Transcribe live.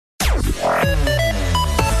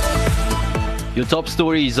Your top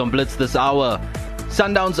stories on Blitz this hour.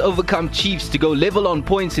 Sundowns overcome Chiefs to go level on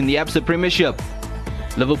points in the Absa Premiership.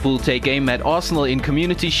 Liverpool take aim at Arsenal in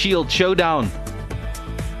Community Shield showdown.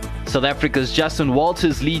 South Africa's Justin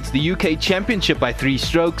Walters leads the UK Championship by 3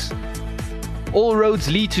 strokes. All roads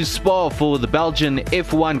lead to Spa for the Belgian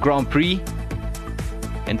F1 Grand Prix.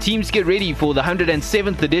 And teams get ready for the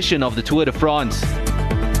 107th edition of the Tour de France.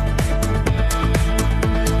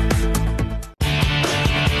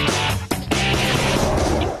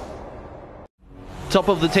 Top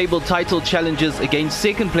of the table title challenges against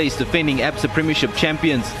second place defending Absa Premiership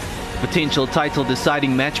champions. Potential title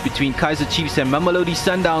deciding match between Kaizer Chiefs and Mamelodi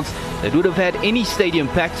Sundowns that would have had any stadium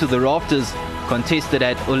packed to the rafters, contested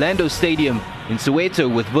at Orlando Stadium in Soweto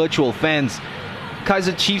with virtual fans.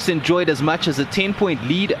 Kaizer Chiefs enjoyed as much as a 10-point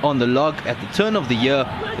lead on the log at the turn of the year,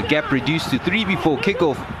 the gap reduced to 3 before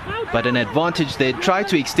kickoff, but an advantage they tried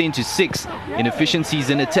to extend to 6. Inefficiencies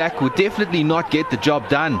in attack would definitely not get the job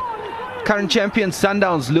done. Current champion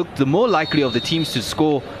Sundowns looked the more likely of the teams to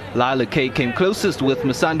score. Lyle Kay came closest with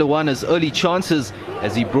Masanda Wana's early chances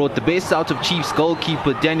as he brought the best out of Chiefs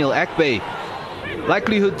goalkeeper Daniel Akbay.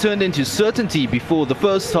 Likelihood turned into certainty before the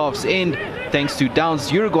first half's end thanks to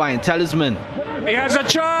Downs' Uruguayan talisman. He has a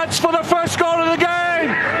chance for the first goal of the game.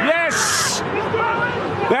 Yes!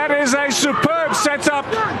 That is a superb setup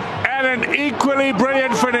and an equally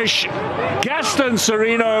brilliant finish. Gaston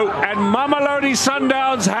Sereno and Mamelodi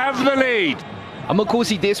Sundowns have the lead.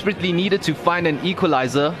 Amakosi desperately needed to find an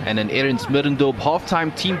equalizer, and an Erens Middendorp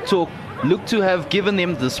halftime team talk looked to have given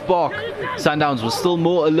them the spark. Sundowns was still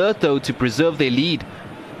more alert though to preserve their lead.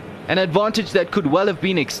 An advantage that could well have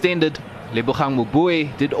been extended. Lebogang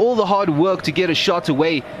Mobue did all the hard work to get a shot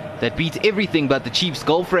away that beat everything but the Chiefs'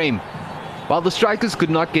 goal frame. While the strikers could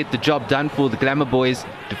not get the job done for the Glamour Boys,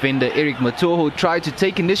 defender Eric Matoho tried to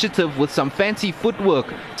take initiative with some fancy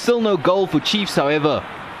footwork. Still no goal for Chiefs, however.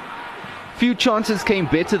 Few chances came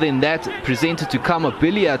better than that presented to Kama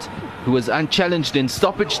Billiat, who was unchallenged in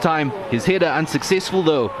stoppage time, his header unsuccessful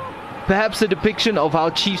though. Perhaps a depiction of how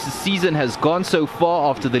Chiefs' season has gone so far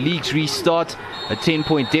after the league's restart. A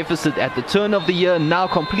 10-point deficit at the turn of the year now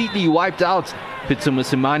completely wiped out. Pitso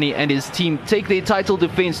Mosimane and his team take their title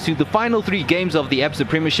defense to the final 3 games of the Absa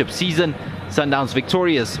Premiership season. Sundowns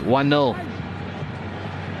victorious 1-0.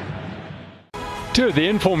 2 of the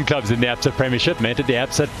informed clubs in the Absa Premiership met at the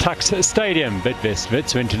Absa Tuks Stadium.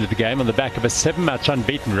 Wits went into the game on the back of a 7-match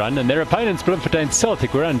unbeaten run, and their opponents Bloemfontein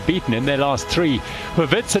Celtic were unbeaten in their last 3.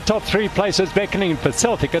 With Wits a top 3 places beckoning for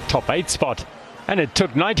Celtic a top 8 spot. And it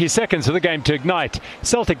took 90 seconds for the game to ignite.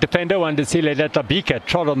 Celtic defender Wandisile Latabika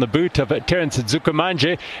trod on the boot of Terence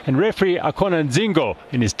Zukumanje, and referee Akona Nzingo,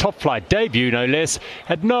 in his top-flight debut no less,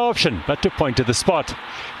 had no option but to point to the spot.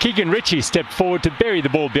 Keegan Ritchie stepped forward to bury the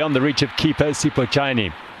ball beyond the reach of keeper Sipho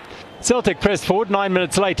Chani. Celtic pressed forward 9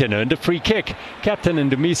 minutes later and earned a free kick. Captain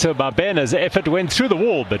Ndumiso Babena's effort went through the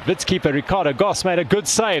wall, but Wits keeper Ricardo Goss made a good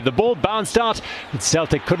save. The ball bounced out, but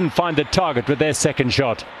Celtic couldn't find the target with their second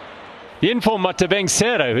shot. The informed Matabeng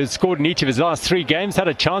Sero, who scored in each of his last 3 games, had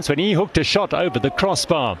a chance when he hooked a shot over the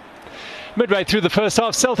crossbar. Midway through the first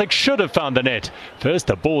half, Celtic should have found the net. First,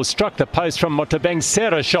 the ball struck the post from Matabeng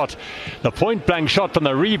Sero's shot. The point-blank shot from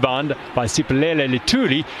the rebound by Sipolele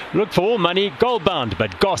Lituli looked for all money goal-bound,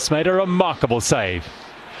 but Goss made a remarkable save.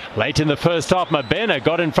 Late in the first half, Mabena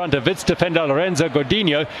got in front of Wits defender Lorenzo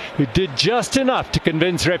Godinho, who did just enough to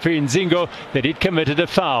convince referee Nzingo that he'd committed a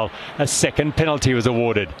foul. A second penalty was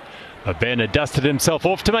awarded. Mabena dusted himself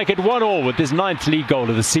off to make it 1-1 with his 9th league goal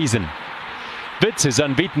of the season. Wits, whose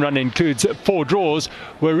unbeaten run includes 4 draws,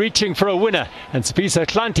 were reaching for a winner, and Spisa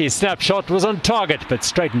Klanti's snapshot was on target but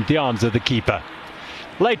straightened the arms of the keeper.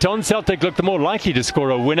 Late on, Celtic looked the more likely to score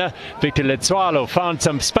a winner. Victor Letsualo found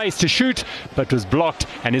some space to shoot but was blocked,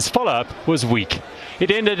 and his follow-up was weak. It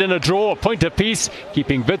ended in a draw, a point apiece,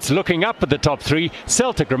 keeping Wits looking up at the top 3.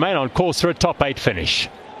 Celtic remain on course for a top 8 finish.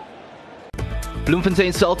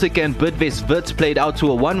 Bloemfontein Celtic and Bidvest Wits played out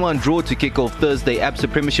to a 1-1 draw to kick off Thursday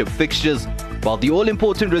Absa Premiership fixtures, while the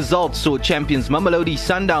all-important result saw champions Mamelodi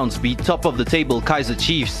Sundowns beat top of the table Kaizer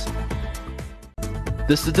Chiefs.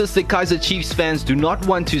 The statistic Kaizer Chiefs fans do not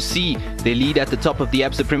want to see: their lead at the top of the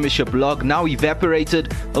Absa Premiership log now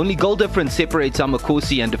evaporated. Only goal difference separates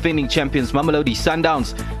Amakosi and defending champions Mamelodi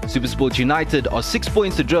Sundowns. SuperSport United are 6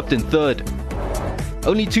 points adrift in 3rd.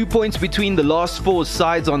 Only 2 points between the last 4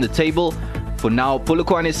 sides on the table. For now,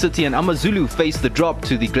 Polokwane City and AmaZulu face the drop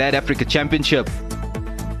to the Glad Africa Championship.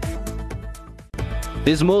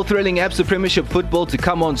 There's more thrilling ABSA Premiership football to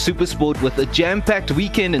come on SuperSport with a jam-packed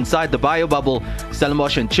weekend inside the Bio Bubble.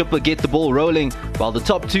 Stellenbosch and Chipper get the ball rolling, while the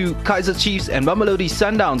top two, Kaizer Chiefs and Mamelodi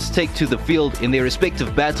Sundowns, take to the field in their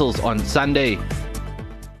respective battles on Sunday.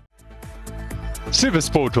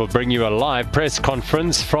 SuperSport will bring you a live press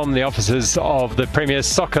conference from the offices of the Premier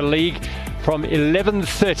Soccer League from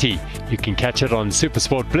 11:30. You can catch it on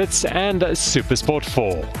SuperSport Blitz and SuperSport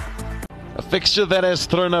 4. A fixture that has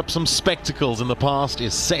thrown up some spectacles in the past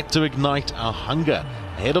is set to ignite our hunger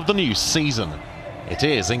ahead of the new season. It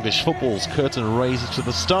is English football's curtain raiser to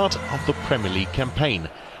the start of the Premier League campaign,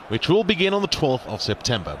 which will begin on the 12th of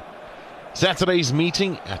September. Saturday's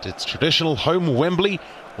meeting at its traditional home Wembley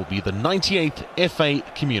will be the 98th FA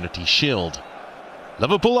Community Shield.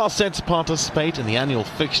 Liverpool are set to participate in the annual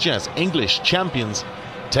fixture as English champions,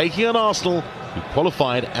 taking on Arsenal, who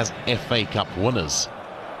qualified as FA Cup winners.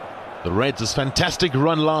 The Reds' fantastic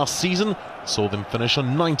run last season saw them finish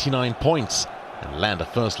on 99 points and land a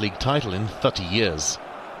First League title in 30 years.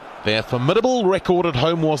 Their formidable record at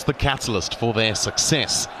home was the catalyst for their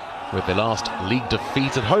success, with their last league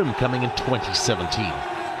defeat at home coming in 2017.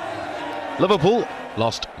 Liverpool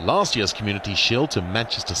lost last year's Community Shield to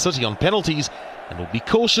Manchester City on penalties and will be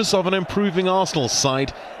cautious of an improving Arsenal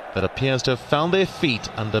side that appears to have found their feet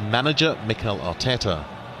under manager Mikel Arteta.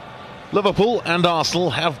 Liverpool and Arsenal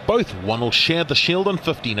have both won or shared the Shield on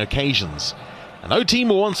 15 occasions, and no team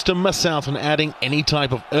wants to miss out on adding any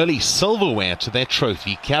type of early silverware to their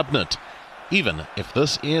trophy cabinet, even if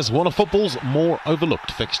this is one of football's more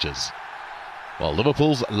overlooked fixtures. While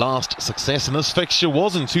Liverpool's last success in this fixture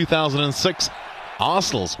was in 2006,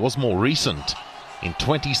 Arsenal's was more recent. In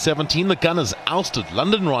 2017, the Gunners ousted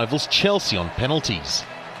London rivals Chelsea on penalties.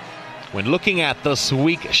 When looking at this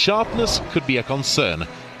week, sharpness could be a concern,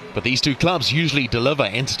 but these two clubs usually deliver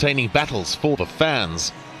entertaining battles for the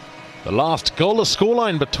fans. The last goalless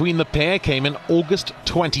scoreline between the pair came in August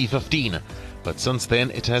 2015, but since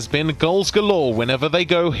then it has been goals galore whenever they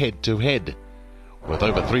go head-to-head. With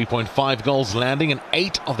over 3.5 goals landing in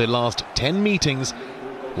 8 of their last 10 meetings,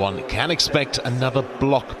 one can expect another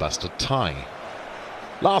blockbuster tie.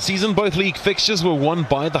 Last season, both league fixtures were won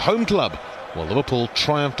by the home club, while Liverpool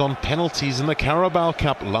triumphed on penalties in the Carabao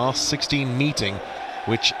Cup last 16 meeting,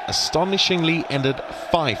 which astonishingly ended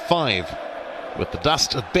 5-5. With the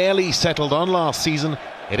dust barely settled on last season,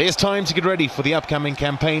 it is time to get ready for the upcoming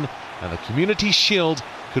campaign, and the Community Shield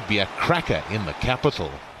could be a cracker in the capital.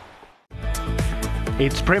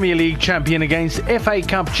 It's Premier League champion against FA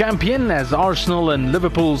Cup champion as Arsenal and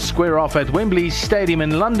Liverpool square off at Wembley Stadium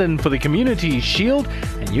in London for the Community Shield,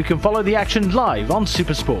 and you can follow the action live on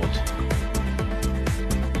SuperSport.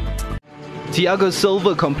 Thiago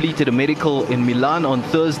Silva completed a medical in Milan on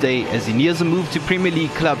Thursday as he nears a move to Premier League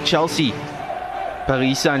club Chelsea.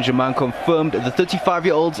 Paris Saint-Germain confirmed the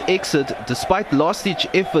 35-year-old's exit despite last-ditch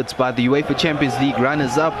efforts by the UEFA Champions League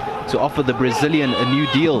runners-up to offer the Brazilian a new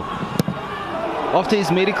deal. After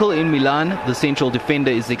his medical in Milan, the central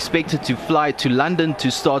defender is expected to fly to London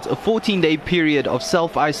to start a 14-day period of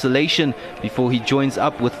self-isolation before he joins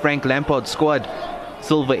up with Frank Lampard's squad.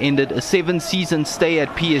 Silva ended a 7-season stay at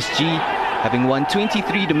PSG, having won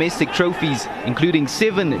 23 domestic trophies, including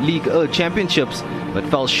 7 Ligue 1 championships, but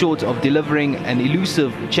fell short of delivering an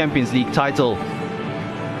elusive Champions League title.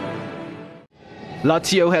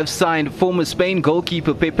 Lazio have signed former Spain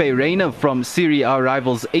goalkeeper Pepe Reina from Serie A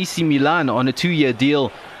rivals AC Milan on a 2-year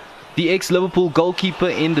deal. The ex-Liverpool goalkeeper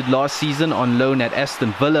ended last season on loan at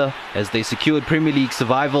Aston Villa as they secured Premier League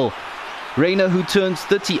survival. Reina, who turns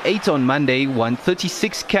 38 on Monday, won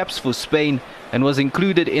 36 caps for Spain and was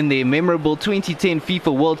included in their memorable 2010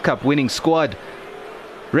 FIFA World Cup winning squad.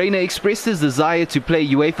 Reina expressed his desire to play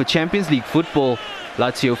UEFA Champions League football.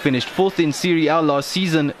 Lazio finished 4th in Serie A last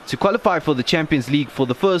season to qualify for the Champions League for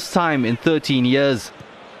the first time in 13 years.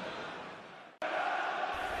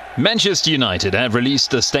 Manchester United have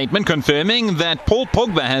released a statement confirming that Paul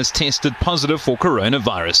Pogba has tested positive for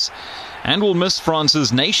coronavirus and will miss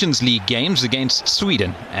France's Nations League games against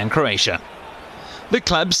Sweden and Croatia. The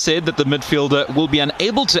club said that the midfielder will be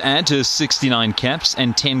unable to add to his 69 caps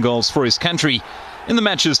and 10 goals for his country in the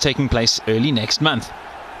matches taking place early next month.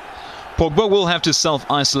 Pogba will have to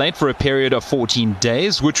self-isolate for a period of 14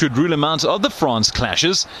 days, which would rule him out of the France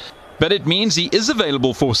clashes, but it means he is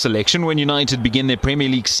available for selection when United begin their Premier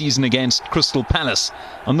League season against Crystal Palace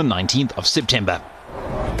on the 19th of September.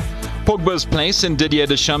 Pogba's place in Didier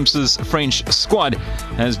Deschamps' French squad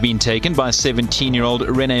has been taken by 17-year-old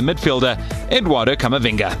Rennes midfielder Eduardo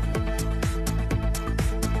Camavinga.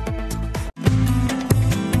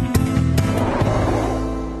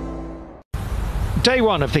 Day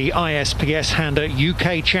one of the ISPS Hander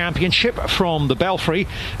UK Championship from the Belfry,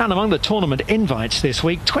 and among the tournament invites this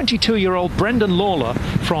week, 22-year-old Brendan Lawler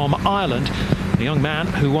from Ireland, the young man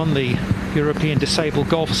who won the European Disabled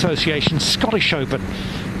Golf Association Scottish Open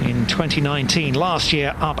in 2019, last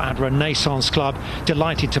year up at Renaissance Club.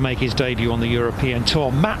 Delighted to make his debut on the European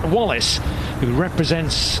Tour. Matt Wallace, who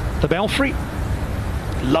represents the Belfry,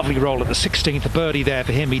 lovely roll at the 16th, a birdie there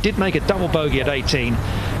for him. He did make a double bogey at 18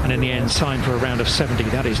 and in the end signed for a round of 70.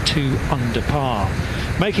 That is 2 under par.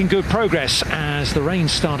 Making good progress as the rain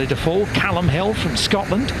started to fall. Callum Hill from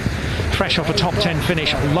Scotland, fresh off a top 10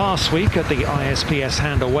 finish last week at the ISPS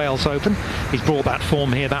Hander Wales Open. He's brought that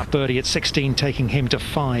form here, that birdie at 16 taking him to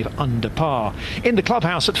 5 under par. In the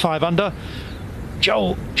clubhouse at 5 under,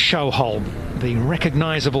 Joel Sjöholm, the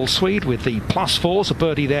recognisable Swede with the +4s, a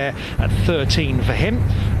birdie there at 13 for him.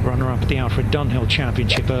 Runner-up at the Alfred Dunhill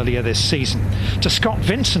Championship earlier this season. To Scott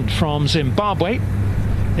Vincent from Zimbabwe,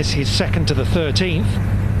 this is his second to the 13th.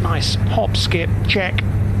 Nice hop, skip, check.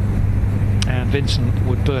 And Vincent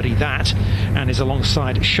would birdie that and is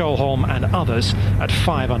alongside Sjöholm and others at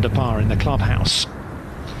 5 under par in the clubhouse.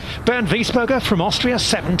 Bernd Wiesberger from Austria,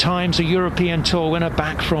 7 times a European Tour winner,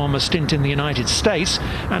 back from a stint in the United States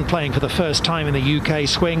and playing for the first time in the UK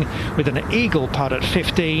swing with an eagle putt at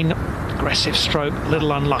 15. Aggressive stroke, a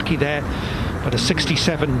little unlucky there, but a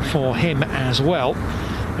 67 for him as well.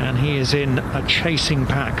 And he is in a chasing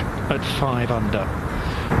pack at 5 under.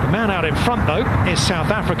 The man out in front, though, is South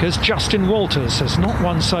Africa's Justin Walters. Has not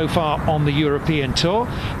won so far on the European Tour.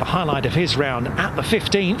 The highlight of his round at the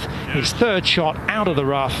 15th, his third shot out of the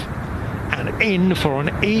rough and in for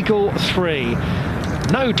an eagle 3.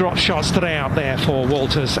 No drop shots today out there for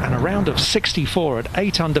Walters, and a round of 64 at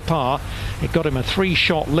 8 under par. It got him a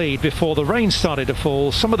 3-shot lead before the rain started to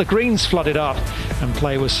fall. Some of the greens flooded up and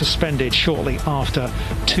play was suspended shortly after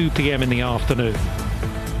 2 p.m. in the afternoon.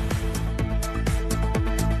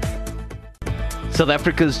 South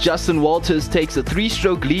Africa's Justin Walters takes a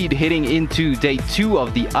 3-stroke lead heading into day 2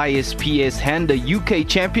 of the ISPS Hander UK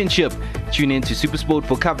Championship. Tune in to SuperSport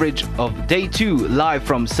for coverage of day 2 live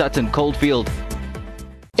from Sutton Coldfield.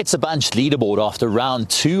 It's a bunched leaderboard after round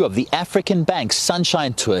 2 of the African Bank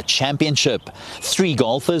Sunshine Tour Championship. 3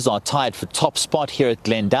 golfers are tied for top spot here at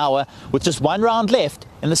Glendower with just 1 round left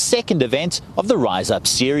in the second event of the Rise Up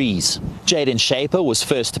series. Jaden Shaper was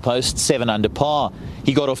first to post 7 under par.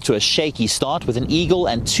 He got off to a shaky start with an eagle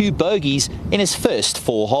and 2 bogeys in his first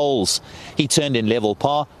 4 holes. He turned in level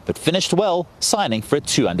par but finished well, signing for a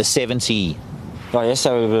 2 under 70. Yeah,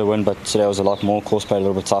 yesterday we were able to win, but today was a lot more. Course play a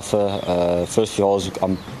little bit tougher. First few holes,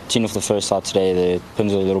 I'm teeing off the first side today. The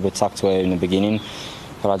pins were a little bit tucked away in the beginning,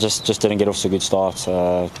 but I just didn't get off to a good start.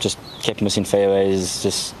 Just kept missing fairways.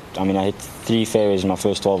 I hit 3 fairways in my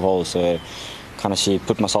first 12 holes, so kind of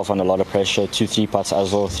put myself under a lot of pressure. 2 3-putts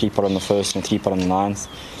as well, 3-putt on the first and 3-putt on the 9th.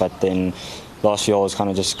 But then last few holes kind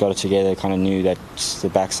of just got it together, kind of knew that the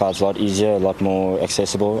backside's a lot easier, a lot more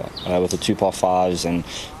accessible with the 2 par 5s and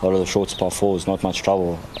a lot of the shorts par 4s, not much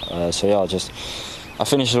trouble. So yeah, I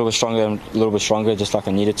finished a little bit stronger, just like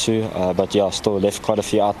I needed to. But yeah, still left quite a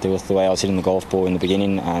few out there with the way I was hitting the golf ball in the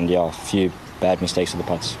beginning, and yeah, a few bad mistakes with the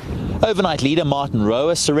putts. Overnight leader Martin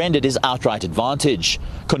Rowe surrendered his outright advantage.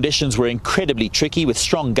 Conditions were incredibly tricky with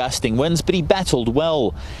strong gusting winds, but he battled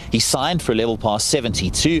well. He signed for a level par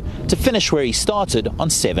 72 to finish where he started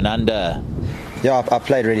on 7 under. Yeah, I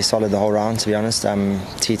played really solid the whole round, to be honest.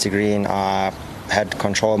 Tee to green, I had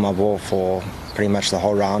control of my ball for pretty much the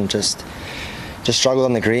whole round. Just struggled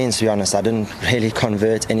on the greens, to be honest. I didn't really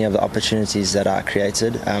convert any of the opportunities that I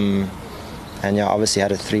created. And yeah, obviously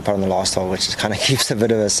had a 3-putt on the last hole, which kind of keeps a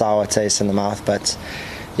bit of a sour taste in the mouth. But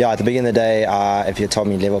yeah, at the beginning of the day, if you told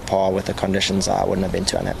me level par with the conditions, I wouldn't have been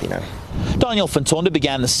too unhappy, no. Daniel van Tonder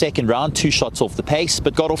began the second round 2 shots off the pace,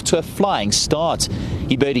 but got off to a flying start.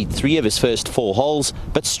 He birdied 3 of his first 4 holes,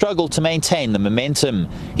 but struggled to maintain the momentum.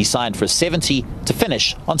 He signed for a 70 to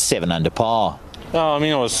finish on 7 under par.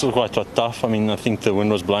 It was still quite tough. I think the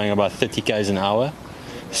wind was blowing about 30 k's an hour.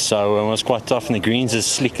 So it was quite tough, and the greens are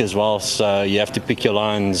slick as well, so you have to pick your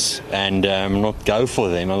lines and not go for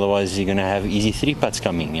them, otherwise you're going to have easy 3-putts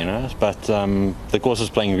coming, But the course is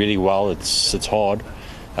playing really well. It's hard.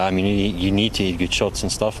 You need to hit good shots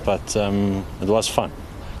and stuff, but it was fun.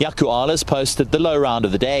 Jaco Alers posted the low round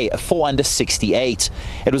of the day, a 4 under 68.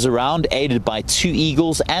 It was a round aided by 2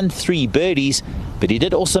 eagles and 3 birdies, but he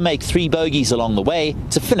did also make 3 bogeys along the way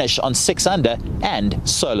to finish on 6 under and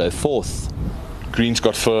solo 4th. Greens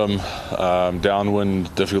got firm,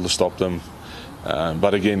 downwind, difficult to stop them.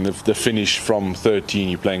 But again, the finish from 13,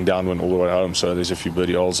 you're playing downwind all the way home, so there's a few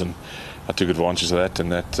birdie holes, and I took advantage of that,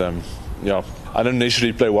 and that yeah, I don't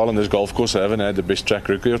necessarily play well on this golf course. I haven't had the best track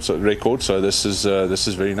record, so this is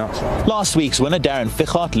very nice. Last week's winner Darren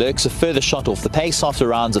Fichart lurks a further shot off the pace after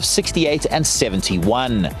rounds of 68 and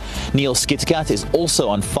 71. Neil Skitterkat is also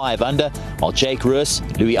on 5 under, while Jake Roos,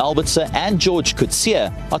 Louis Albertse and George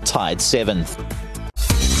Coetzee are tied 7th.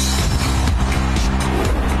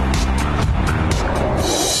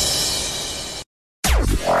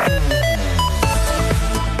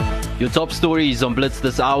 Your top stories on Blitz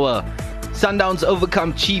this hour. Sundowns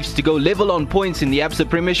overcome Chiefs to go level on points in the ABSA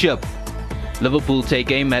Premiership. Liverpool take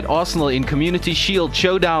aim at Arsenal in Community Shield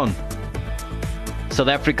showdown. South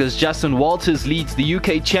Africa's Justin Walters leads the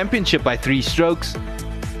UK Championship by 3 strokes.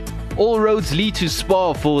 All roads lead to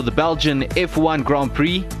Spa for the Belgian F1 Grand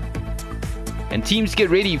Prix. And teams get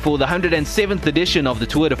ready for the 107th edition of the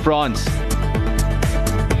Tour de France.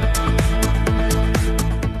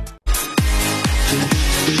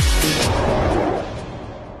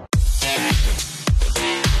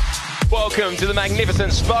 Welcome to the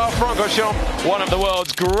magnificent Spa-Francorchamps, one of the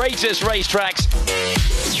world's greatest racetracks.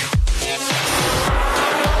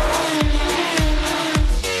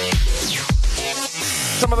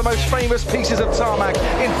 Some of the most famous pieces of tarmac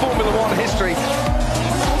in Formula One history.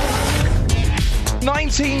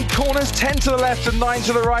 19 corners, 10 to the left and 9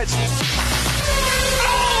 to the right.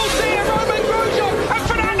 Oh, dear, Roman Grosjean and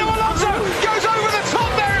Fernando Alonso goes over the top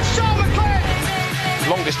there of Charles Leclerc.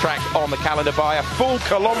 Longest track on the calendar by a full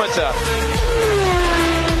kilometre.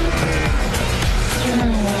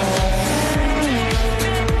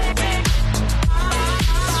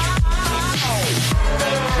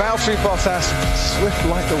 Valtteri Bottas, swift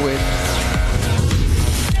like the wind.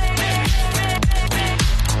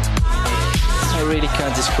 I really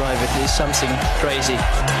can't describe it. It's something crazy.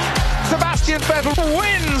 Sebastian Vettel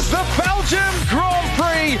wins the Belgium Grand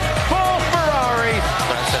Prix for Ferrari.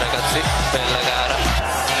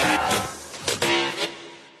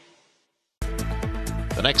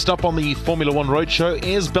 The next up on the Formula One Roadshow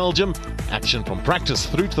is Belgium. Action from practice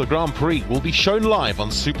through to the Grand Prix will be shown live on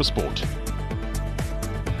SuperSport.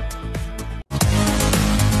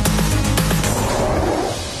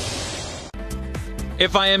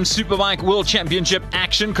 FIM Superbike World Championship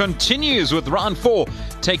action continues with round 4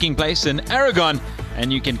 taking place in Aragon,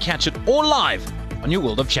 and you can catch it all live on your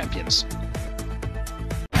World of Champions.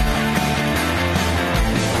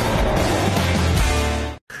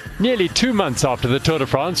 Nearly 2 months after the Tour de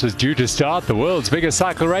France was due to start, the world's biggest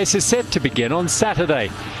cycle race is set to begin on Saturday.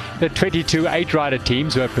 The 22 8-rider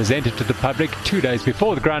teams were presented to the public 2 days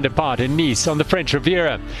before the Grand Depart in Nice on the French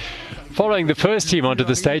Riviera. Following the first team onto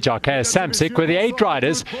the stage, Arkea Samsic, were the 8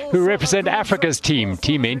 riders who represent Africa's team,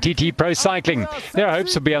 Team NTT Pro Cycling. Their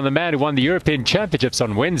hopes will be on the man who won the European Championships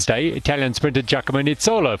on Wednesday, Italian sprinter Giacomo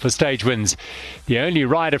Nizzolo, for stage wins. The only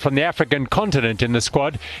rider from the African continent in the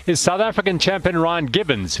squad is South African champion Ryan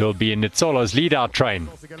Gibbons, who will be in Nizzolo's lead-out train.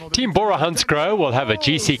 Team Bora Hansgrohe will have a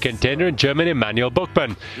GC contender in German Emanuel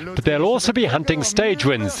Buchmann, but they'll also be hunting stage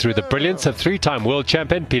wins through the brilliance of 3-time world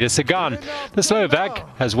champion Peter Sagan. The Slovak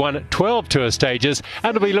has won 12 tour stages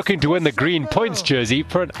and will be looking to win the green points jersey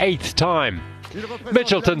for an 8th time.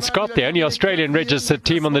 Mitchelton Scott, the only Australian registered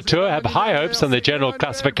team on the tour, have high hopes on the general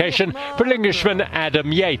classification for Englishman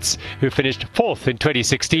Adam Yates, who finished 4th in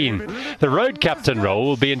 2016. The road captain role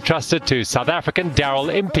will be entrusted to South African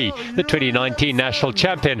Daryl Impey, the 2019 national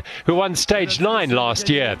champion, who won stage 9 last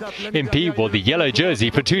year. Impey wore the yellow jersey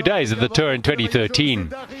for 2 days of the tour in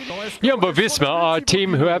 2013. Jumbo-Visma are a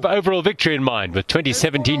team who have overall victory in mind, with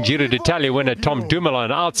 2017 Giro d'Italia winner Tom Dumoulin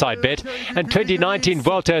an outside bet and 2019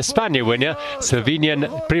 Vuelta a España winner Slovenian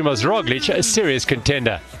Primož Roglic a serious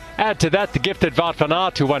contender. Add to that the gifted Wout van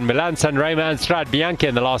Aert, who won Milan-San Remo and Strade Bianche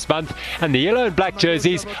in the last month, and the yellow and black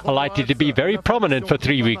jerseys are likely to be very prominent for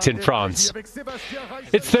 3 weeks in France.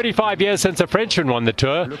 It's 35 years since a Frenchman won the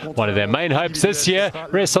Tour. One of their main hopes this year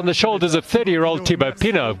rests on the shoulders of 30-year-old Thibaut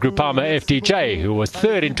Pinot of Groupama FDJ, who was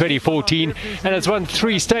 3rd in 2014 and has won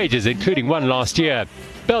 3 stages, including one last year.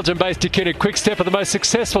 Belgium-based Deceuninck Quick-Step are the most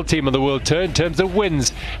successful team on the World Tour in terms of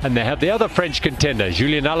wins, and they have the other French contender,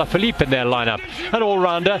 Julien Alaphilippe, in their lineup. An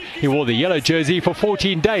all-rounder, he wore the yellow jersey for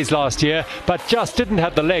 14 days last year, but just didn't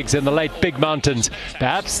have the legs in the late big mountains.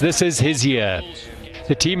 Perhaps this is his year.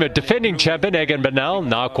 The team of defending champion Egan Bernal,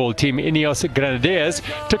 now called Team Ineos Grenadiers,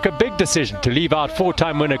 took a big decision to leave out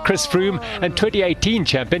 4-time winner Chris Froome and 2018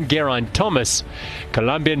 champion Geraint Thomas.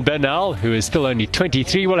 Colombian Bernal, who is still only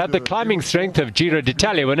 23, will have the climbing strength of Giro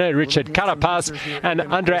d'Italia winner Richard Carapaz and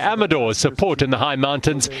Andre Amador's support in the high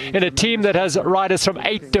mountains in a team that has riders from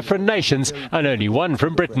 8 different nations and only 1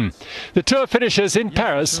 from Britain. The tour finishes in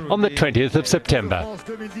Paris on the 20th of September.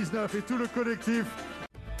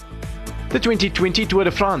 The 2020 Tour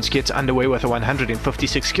de France gets underway with a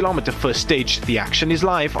 156-kilometer first stage. The action is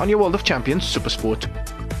live on your World of Champions SuperSport.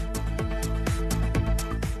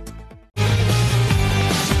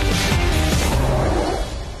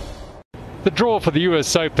 The draw for the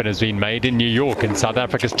US Open has been made in New York, and South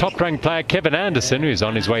Africa's top-ranked player Kevin Anderson, who's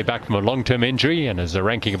on his way back from a long-term injury and has a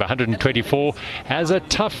ranking of 124, has a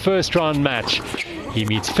tough first-round match. He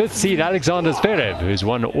meets 5th seed Alexander Zverev, who's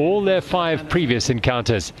won all their 5 previous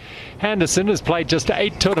encounters. Anderson has played just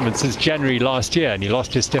 8 tournaments since January last year, and he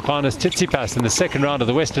lost to Stefanos Tsitsipas in the second round of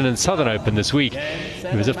the Western and Southern Open this week.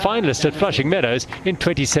 He was a finalist at Flushing Meadows in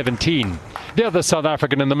 2017. The other South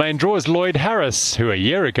African in the main draw is Lloyd Harris, who a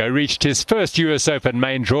year ago reached his first US Open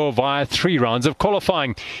main draw via 3 rounds of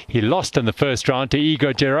qualifying. He lost in the first round to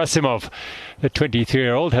Igor Gerasimov. The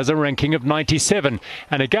 23-year-old has a ranking of 97,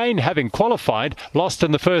 and again, having qualified, lost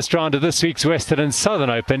in the first round of this week's Western and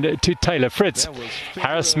Southern Open to Taylor Fritz.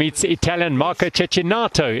 Harris meets Italian Marco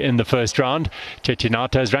Cecchinato in the first round.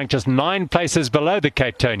 Cecchinato is ranked just 9 places below the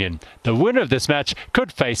Cape Townian. The winner of this match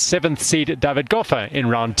could face 7th seed David Goffer in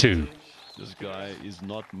round 2. This guy is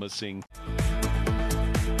not missing.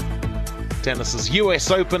 Tennis's US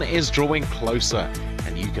Open is drawing closer,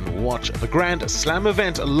 and you can watch the Grand Slam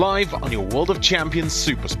event live on your World of Champions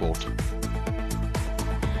SuperSport.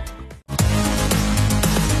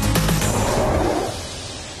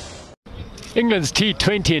 England's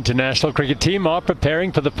T20 international cricket team are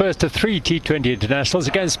preparing for the first of 3 T20 internationals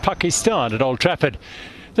against Pakistan at Old Trafford.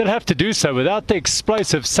 They'll have to do so without the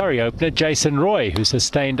explosive Surrey opener Jason Roy, who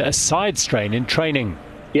sustained a side strain in training.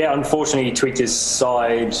 Yeah, unfortunately he tweaked his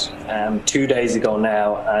side 2 days ago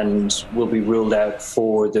now and will be ruled out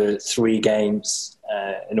for the 3 games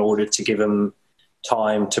in order to give him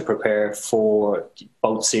time to prepare for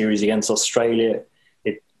both series against Australia.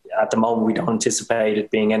 At the moment we don't anticipate it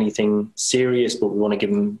being anything serious, but we want to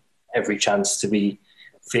give him every chance to be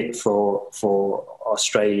fit for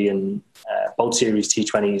Australian both series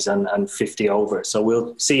T20s and 50 over. So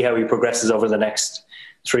we'll see how he progresses over the next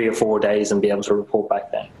 3 or 4 days and be able to report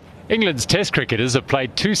back then. England's Test cricketers have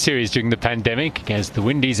played 2 series during the pandemic against the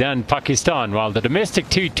Windies and Pakistan, while the domestic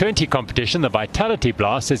T20 competition, the Vitality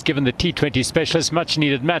Blast, has given the T20 specialists much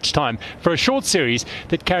needed match time for a short series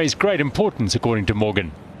that carries great importance, according to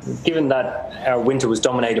Morgan. Given that our winter was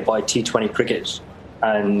dominated by T20 cricket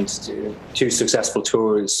and 2 successful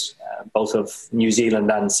tours, both of New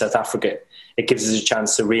Zealand and South Africa, it gives us a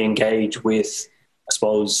chance to re-engage with, I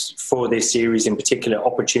suppose, for this series in particular,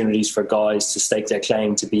 opportunities for guys to stake their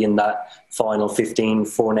claim to be in that final 15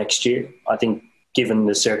 for next year. I think given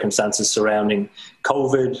the circumstances surrounding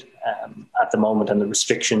COVID at the moment and the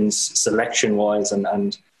restrictions selection-wise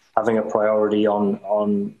and having a priority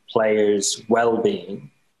on players' well-being,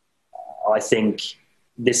 I think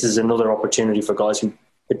this is another opportunity for guys who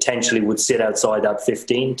potentially would sit outside that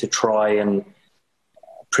 15 to try and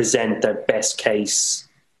present their best case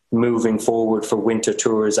moving forward for winter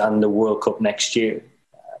tours and the World Cup next year.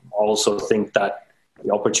 I also think that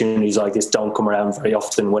the opportunities like this don't come around very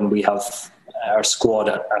often when we have our squad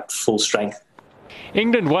at full strength.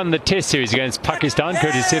 England won the Test series against Pakistan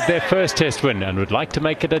courtesy of their first Test win and would like to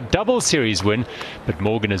make it a double series win, but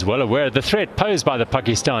Morgan is well aware of the threat posed by the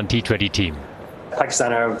Pakistan T20 team.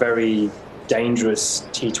 Pakistan are a very dangerous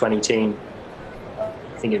T20 team.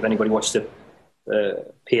 I think if anybody watched the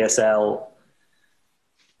PSL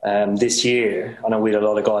this year, I know we had a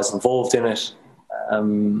lot of guys involved in it.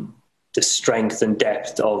 The strength and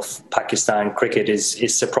depth of Pakistan cricket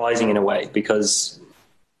is surprising in a way, because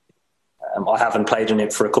I haven't played in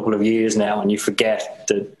it for a couple of years now, and you forget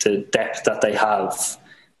the depth that they have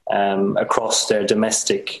across their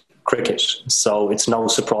domestic cricket. So it's no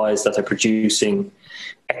surprise that they're producing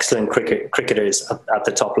excellent cricketers at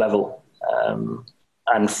the top level.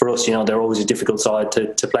 And for us, they're always a difficult side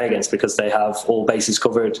to play against because they have all bases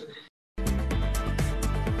covered.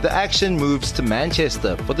 The action moves to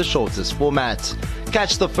Manchester for the shortest format.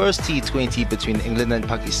 Catch the first T20 between England and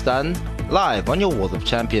Pakistan live on your World of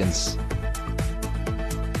Champions.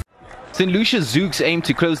 St. Lucia's Zouks aim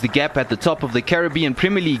to close the gap at the top of the Caribbean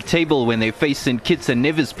Premier League table when they face St. Kitts and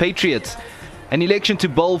Nevis Patriots. An election to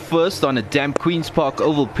bowl first on a damp Queen's Park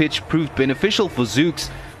oval pitch proved beneficial for Zouks.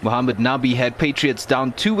 Mohammed Nabi had Patriots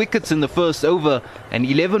down 2 wickets in the first over and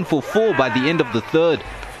 11 for 4 by the end of the third.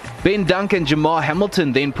 Ben Dunk and Jamar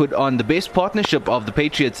Hamilton then put on the best partnership of the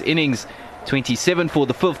Patriots innings, 27 for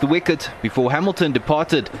the 5th wicket before Hamilton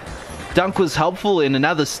departed. Dunk was helpful in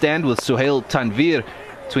another stand with Sohail Tanvir,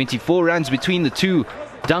 24 runs between the two.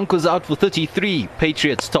 Dunk was out for 33,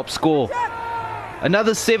 Patriots' top score.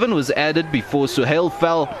 Another 7 was added before Suhail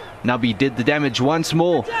fell. Nabi did the damage once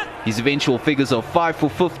more. His eventual figures are 5 for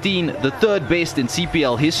 15, the third best in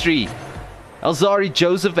CPL history. Alzari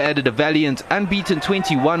Joseph added a valiant, unbeaten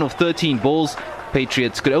 21 of 13 balls.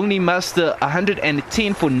 Patriots could only muster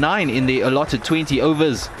 110 for 9 in their allotted 20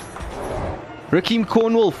 overs. Rakeem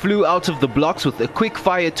Cornwall flew out of the blocks with a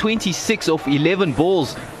quick-fire 26 of 11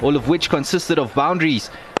 balls, all of which consisted of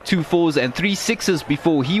boundaries. 2 4s and 3 6s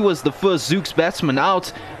before he was the first Zouks batsman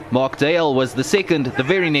out. Mark Dale was the second the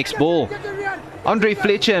very next ball. Andre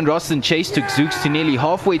Fletcher and Roston Chase took Zouks to nearly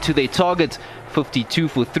halfway to their target, 52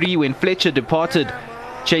 for 3 when Fletcher departed.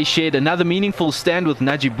 Chase shared another meaningful stand with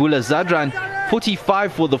Najibullah Zadran,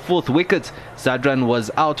 45 for the 4th wicket. Zadran was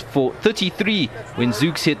out for 33 when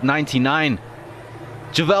Zouks hit 99.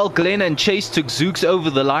 Javel Glenn and Chase took Zouks over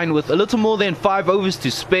the line with a little more than 5 overs to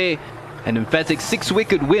spare. An emphatic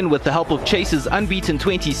 6-wicket win with the help of Chase's unbeaten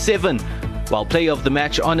 27, while player of the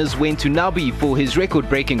match honours went to Nabi for his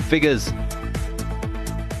record-breaking figures.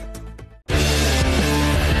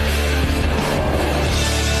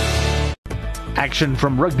 Action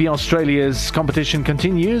from Rugby Australia's competition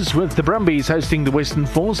continues, with the Brumbies hosting the Western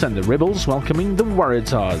Force and the Rebels welcoming the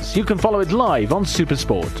Waratahs. You can follow it live on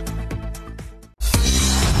SuperSport.